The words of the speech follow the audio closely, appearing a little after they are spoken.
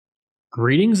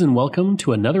Greetings and welcome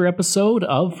to another episode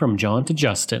of From John to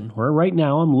Justin, where right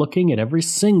now I'm looking at every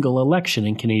single election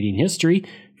in Canadian history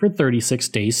for 36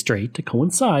 days straight to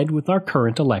coincide with our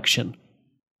current election.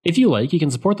 If you like, you can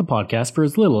support the podcast for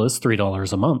as little as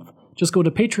 $3 a month. Just go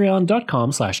to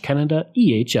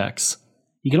patreon.com/CanadaEHX.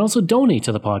 You can also donate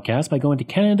to the podcast by going to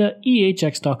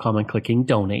CanadaEHX.com and clicking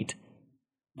Donate.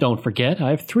 Don't forget,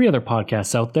 I have 3 other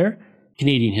podcasts out there: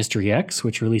 Canadian History X,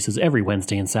 which releases every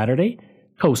Wednesday and Saturday,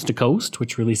 Coast to Coast,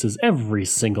 which releases every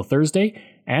single Thursday,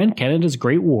 and Canada's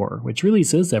Great War, which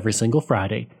releases every single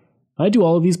Friday. I do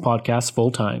all of these podcasts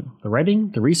full-time, the writing,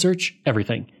 the research,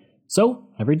 everything. So,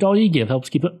 every dollar you give helps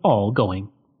keep it all going.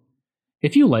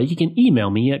 If you like, you can email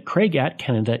me at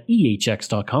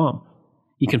craig@CanadaEHX.com.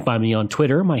 You can find me on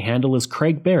Twitter. My handle is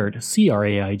Craig Baird,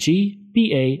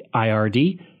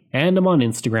 CraigBaird, and I'm on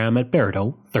Instagram at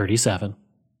Bairdo37.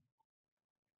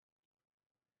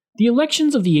 The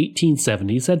elections of the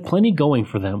 1870s had plenty going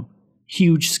for them.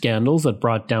 Huge scandals that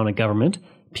brought down a government,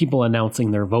 people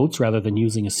announcing their votes rather than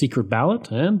using a secret ballot,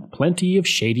 and plenty of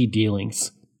shady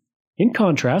dealings. In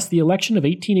contrast, the election of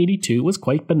 1882 was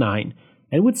quite benign,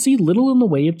 and would see little in the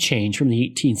way of change from the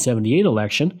 1878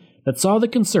 election that saw the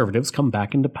Conservatives come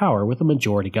back into power with a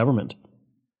majority government.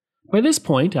 By this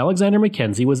point, Alexander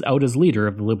Mackenzie was out as leader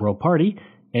of the Liberal Party,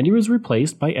 and he was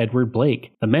replaced by Edward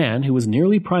Blake, the man who was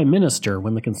nearly Prime Minister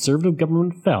when the Conservative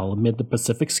government fell amid the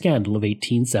Pacific Scandal of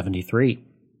 1873.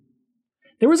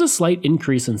 There was a slight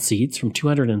increase in seats from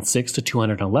 206 to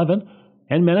 211,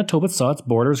 and Manitoba saw its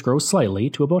borders grow slightly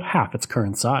to about half its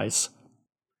current size.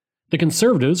 The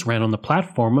Conservatives ran on the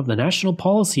platform of the national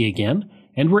policy again,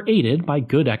 and were aided by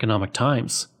good economic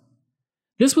times.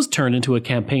 This was turned into a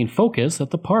campaign focus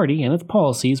that the party and its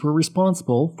policies were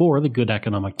responsible for the good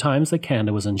economic times that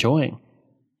Canada was enjoying.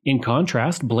 In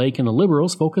contrast, Blake and the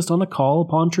Liberals focused on a call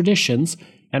upon traditions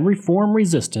and reform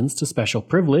resistance to special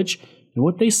privilege and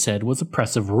what they said was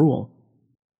oppressive rule.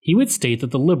 He would state that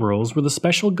the Liberals were the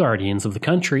special guardians of the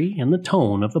country and the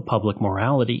tone of the public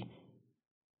morality.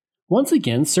 Once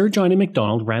again, Sir John A.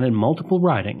 Macdonald ran in multiple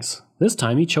ridings. This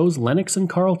time he chose Lennox and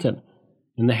Carleton,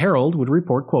 and the Herald would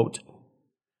report, quote,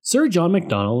 "Sir John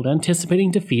Macdonald, anticipating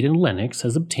defeat in Lennox,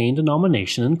 has obtained a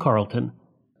nomination in Carleton.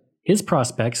 His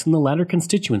prospects in the latter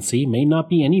constituency may not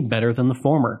be any better than the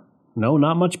former. No,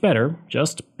 not much better,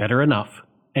 just better enough."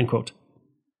 End quote.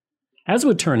 As it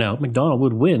would turn out, Macdonald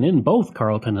would win in both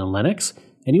Carleton and Lennox,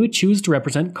 and he would choose to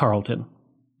represent Carleton.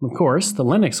 Of course, the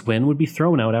Lennox win would be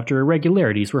thrown out after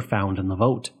irregularities were found in the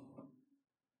vote.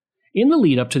 In the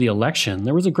lead up to the election,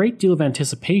 there was a great deal of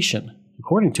anticipation,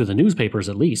 according to the newspapers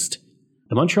at least.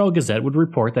 The Montreal Gazette would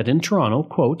report that in Toronto,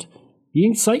 quote, "The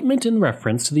excitement in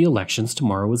reference to the elections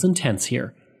tomorrow is intense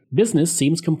here. Business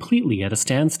seems completely at a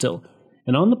standstill,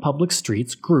 and on the public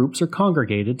streets groups are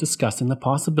congregated discussing the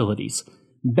possibilities.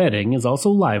 Betting is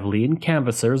also lively and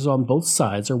canvassers on both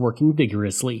sides are working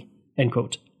vigorously." End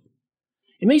quote.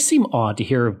 It may seem odd to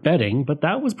hear of betting, but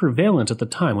that was prevalent at the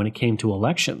time when it came to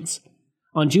elections.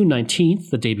 On June 19th,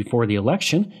 the day before the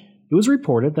election, it was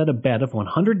reported that a bet of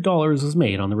 $100 was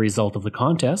made on the result of the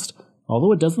contest,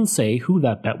 although it doesn't say who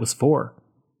that bet was for.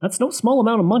 That's no small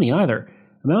amount of money either,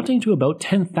 amounting to about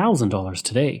 $10,000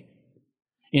 today.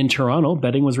 In Toronto,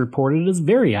 betting was reported as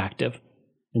very active,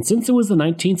 and since it was the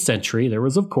 19th century, there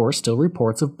was of course still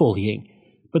reports of bullying,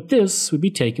 but this would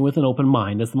be taken with an open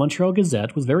mind as the Montreal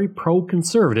Gazette was very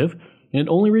pro-conservative and it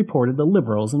only reported the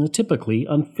Liberals in a typically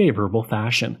unfavorable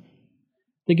fashion.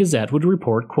 The Gazette would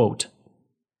report, quote,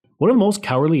 "One of the most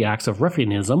cowardly acts of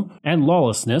ruffianism and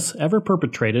lawlessness ever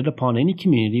perpetrated upon any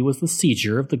community was the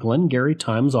seizure of the Glengarry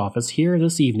Times office here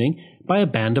this evening by a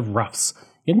band of roughs,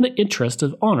 in the interest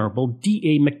of Honourable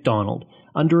D.A. Macdonald,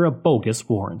 under a bogus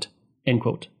warrant." End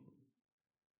quote.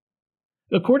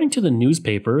 According to the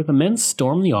newspaper, the men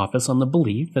stormed the office on the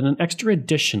belief that an extra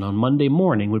edition on Monday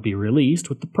morning would be released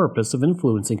with the purpose of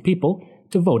influencing people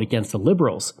to vote against the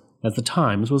Liberals, as the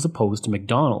Times was opposed to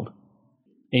Macdonald.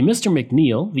 A Mr.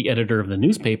 McNeil, the editor of the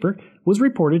newspaper, was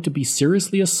reported to be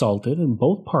seriously assaulted, and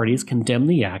both parties condemned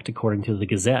the act according to the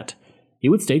Gazette. He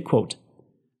would state, quote,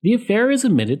 "The affair is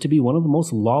admitted to be one of the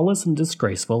most lawless and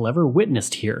disgraceful ever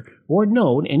witnessed here, or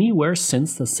known anywhere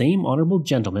since the same honourable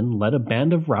gentleman led a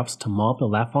band of roughs to mob the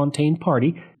LaFontaine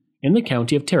party in the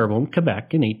county of Terrebonne,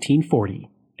 Quebec in 1840.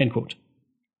 End quote.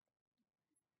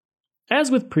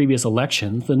 As with previous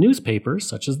elections, the newspapers,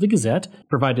 such as the Gazette,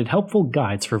 provided helpful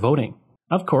guides for voting.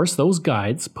 Of course, those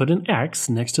guides put an X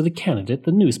next to the candidate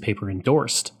the newspaper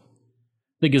endorsed.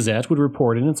 The Gazette would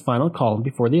report in its final column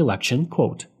before the election,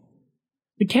 quote,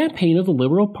 "The campaign of the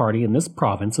Liberal Party in this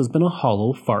province has been a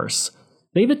hollow farce.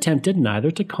 They've attempted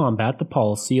neither to combat the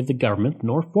policy of the government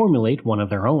nor formulate one of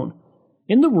their own.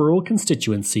 In the rural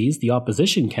constituencies, the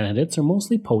opposition candidates are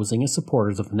mostly posing as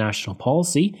supporters of the national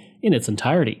policy in its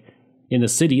entirety. In the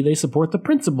city, they support the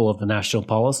principle of the national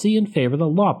policy and favor the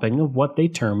lopping of what they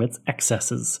term its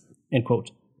excesses." End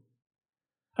quote.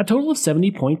 A total of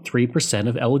 70.3%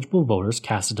 of eligible voters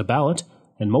casted a ballot,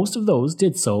 and most of those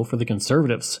did so for the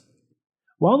Conservatives.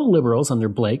 While the Liberals under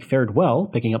Blake fared well,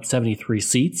 picking up 73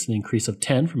 seats, an increase of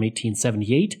 10 from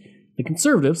 1878, the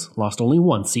Conservatives lost only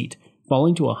one seat,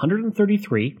 falling to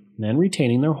 133 and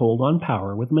retaining their hold on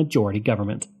power with majority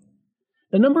government.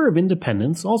 The number of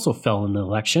independents also fell in the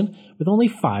election, with only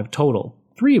 5 total,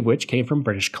 3 of which came from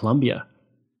British Columbia.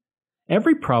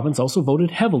 Every province also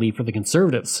voted heavily for the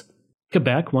Conservatives.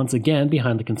 Quebec, once again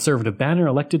behind the Conservative banner,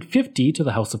 elected 50 to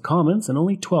the House of Commons and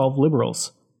only 12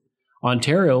 Liberals.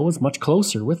 Ontario was much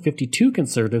closer, with 52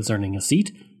 Conservatives earning a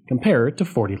seat, compared to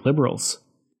 40 Liberals.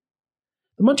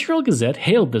 The Montreal Gazette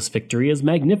hailed this victory as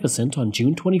magnificent on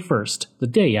June 21st, the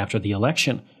day after the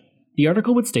election. The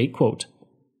article would state, quote,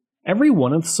 "Every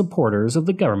one of the supporters of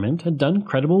the government had done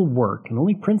credible work, and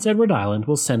only Prince Edward Island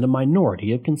will send a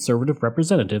minority of Conservative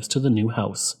representatives to the new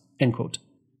House." End quote.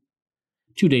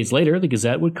 2 days later, the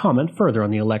Gazette would comment further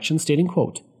on the election, stating,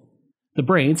 quote, "The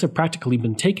brains have practically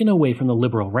been taken away from the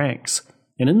Liberal ranks,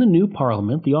 and in the new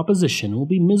Parliament the opposition will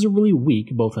be miserably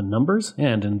weak both in numbers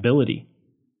and in ability."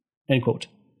 End quote.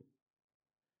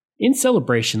 In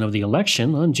celebration of the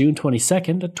election, on June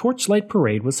 22nd, a torchlight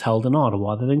parade was held in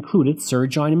Ottawa that included Sir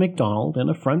John Macdonald in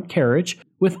a front carriage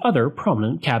with other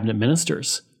prominent cabinet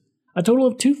ministers. A total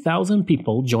of 2,000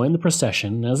 people joined the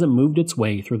procession as it moved its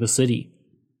way through the city.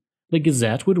 The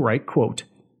Gazette would write, quote,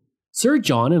 "Sir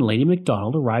John and Lady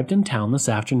Macdonald arrived in town this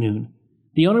afternoon.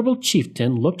 The Honourable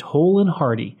Chieftain looked whole and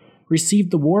hearty,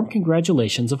 received the warm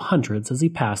congratulations of hundreds as he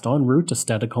passed en route to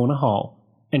Stadacona Hall."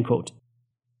 End quote.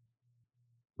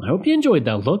 I hope you enjoyed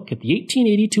that look at the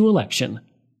 1882 election.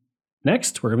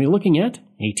 Next, we're going to be looking at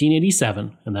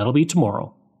 1887, and that'll be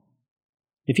tomorrow.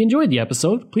 If you enjoyed the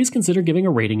episode, please consider giving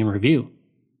a rating and review.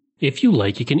 If you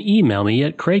like, you can email me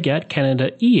at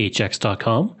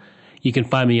craig@canadaehx.com. You can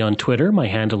find me on Twitter. My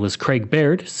handle is Craig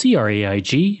Baird,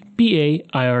 CraigBaird,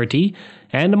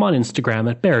 and I'm on Instagram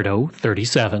at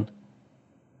Bairdo37.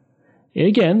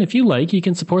 Again, if you like, you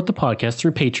can support the podcast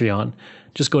through Patreon.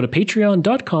 Just go to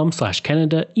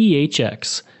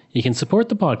patreon.com/CanadaEHX. You can support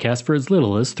the podcast for as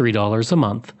little as $3 a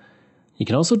month. You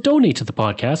can also donate to the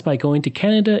podcast by going to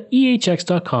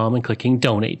CanadaEHX.com and clicking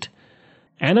Donate.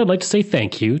 And I'd like to say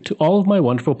thank you to all of my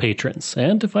wonderful patrons,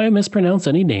 and if I mispronounce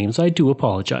any names, I do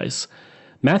apologize.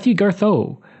 Matthew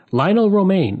Gartho, Lionel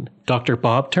Romaine, Dr.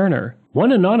 Bob Turner,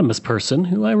 one anonymous person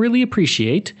who I really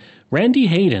appreciate, Randy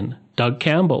Hayden, Doug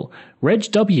Campbell,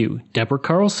 Reg W., Deborah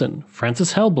Carlson,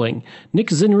 Francis Helbling, Nick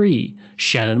Zinri,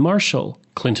 Shannon Marshall,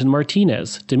 Clinton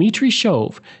Martinez, Dimitri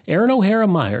Chauve, Aaron O'Hara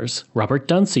Myers, Robert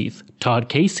Dunseith, Todd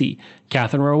Casey,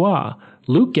 Catherine Roy,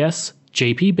 Luke Guess,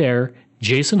 J.P. Bear,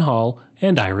 Jason Hall,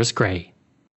 and Iris Gray.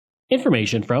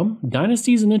 Information from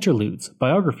Dynasties and Interludes,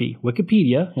 Biography,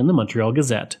 Wikipedia, and the Montreal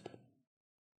Gazette.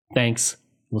 Thanks.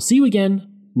 We'll see you again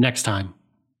next time.